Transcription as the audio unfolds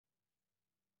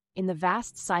In the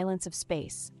vast silence of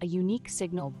space, a unique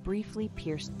signal briefly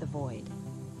pierced the void.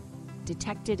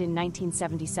 Detected in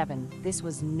 1977, this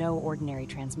was no ordinary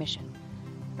transmission.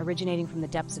 Originating from the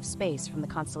depths of space from the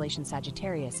constellation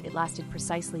Sagittarius, it lasted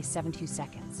precisely 72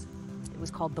 seconds. It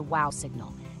was called the WOW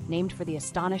signal, named for the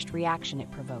astonished reaction it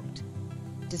provoked.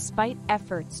 Despite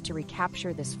efforts to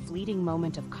recapture this fleeting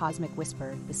moment of cosmic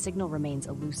whisper, the signal remains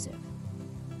elusive.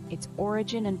 Its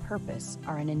origin and purpose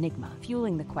are an enigma,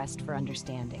 fueling the quest for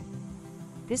understanding.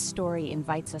 This story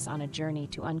invites us on a journey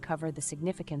to uncover the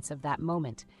significance of that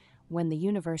moment when the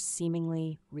universe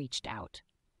seemingly reached out.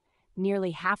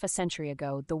 Nearly half a century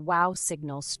ago, the WOW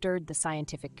signal stirred the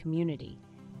scientific community.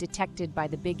 Detected by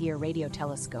the Big Ear radio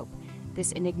telescope,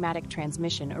 this enigmatic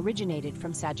transmission originated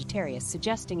from Sagittarius,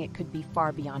 suggesting it could be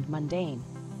far beyond mundane.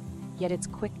 Yet its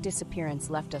quick disappearance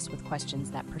left us with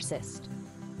questions that persist.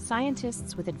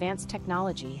 Scientists with advanced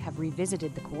technology have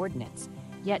revisited the coordinates,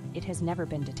 yet it has never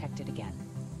been detected again.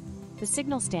 The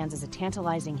signal stands as a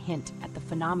tantalizing hint at the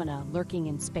phenomena lurking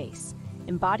in space,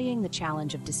 embodying the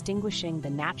challenge of distinguishing the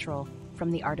natural from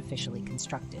the artificially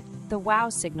constructed. The WOW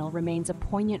signal remains a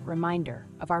poignant reminder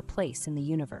of our place in the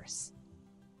universe.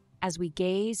 As we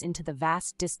gaze into the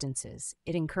vast distances,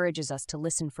 it encourages us to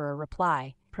listen for a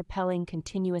reply, propelling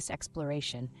continuous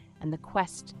exploration and the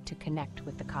quest to connect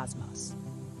with the cosmos.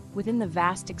 Within the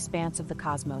vast expanse of the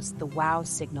cosmos, the WOW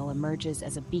signal emerges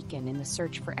as a beacon in the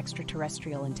search for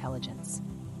extraterrestrial intelligence.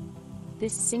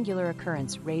 This singular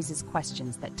occurrence raises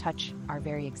questions that touch our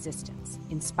very existence,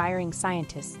 inspiring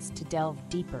scientists to delve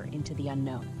deeper into the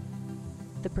unknown.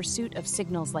 The pursuit of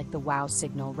signals like the WOW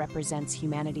signal represents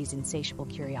humanity's insatiable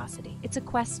curiosity. It's a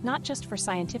quest not just for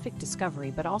scientific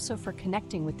discovery, but also for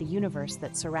connecting with the universe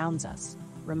that surrounds us,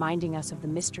 reminding us of the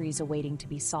mysteries awaiting to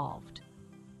be solved.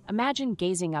 Imagine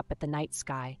gazing up at the night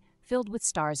sky, filled with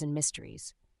stars and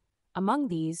mysteries. Among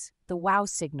these, the WOW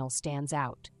signal stands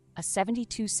out, a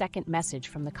 72-second message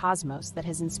from the cosmos that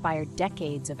has inspired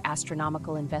decades of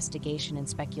astronomical investigation and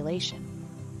speculation.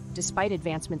 Despite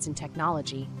advancements in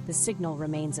technology, the signal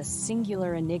remains a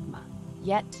singular enigma.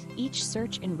 Yet, each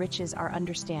search enriches our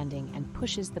understanding and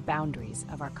pushes the boundaries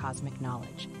of our cosmic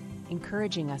knowledge,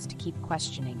 encouraging us to keep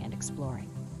questioning and exploring.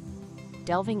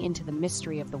 Delving into the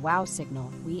mystery of the WOW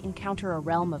signal, we encounter a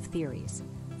realm of theories.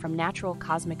 From natural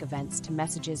cosmic events to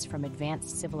messages from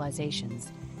advanced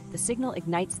civilizations, the signal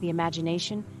ignites the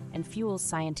imagination and fuels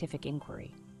scientific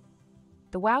inquiry.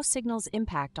 The WOW signal's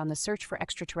impact on the search for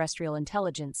extraterrestrial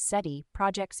intelligence SETI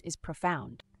projects is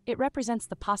profound. It represents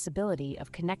the possibility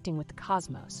of connecting with the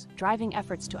cosmos, driving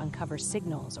efforts to uncover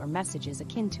signals or messages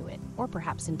akin to it, or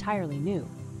perhaps entirely new.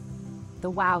 The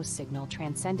WOW signal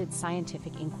transcended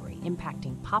scientific inquiry,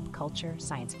 impacting pop culture,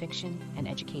 science fiction, and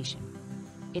education.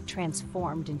 It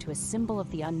transformed into a symbol of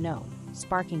the unknown,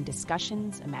 sparking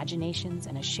discussions, imaginations,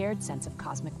 and a shared sense of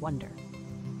cosmic wonder.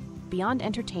 Beyond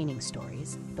entertaining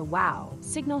stories, the WOW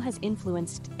signal has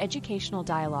influenced educational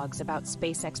dialogues about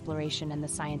space exploration and the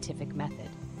scientific method.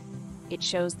 It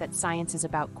shows that science is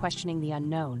about questioning the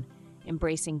unknown,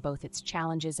 embracing both its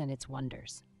challenges and its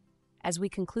wonders. As we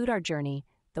conclude our journey,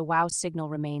 the WOW signal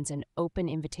remains an open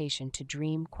invitation to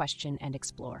dream, question, and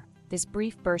explore. This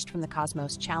brief burst from the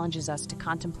cosmos challenges us to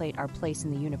contemplate our place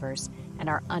in the universe and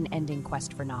our unending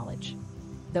quest for knowledge.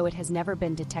 Though it has never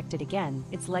been detected again,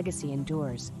 its legacy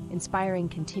endures, inspiring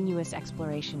continuous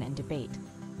exploration and debate.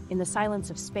 In the silence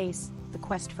of space, the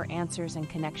quest for answers and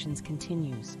connections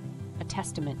continues, a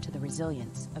testament to the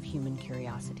resilience of human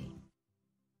curiosity.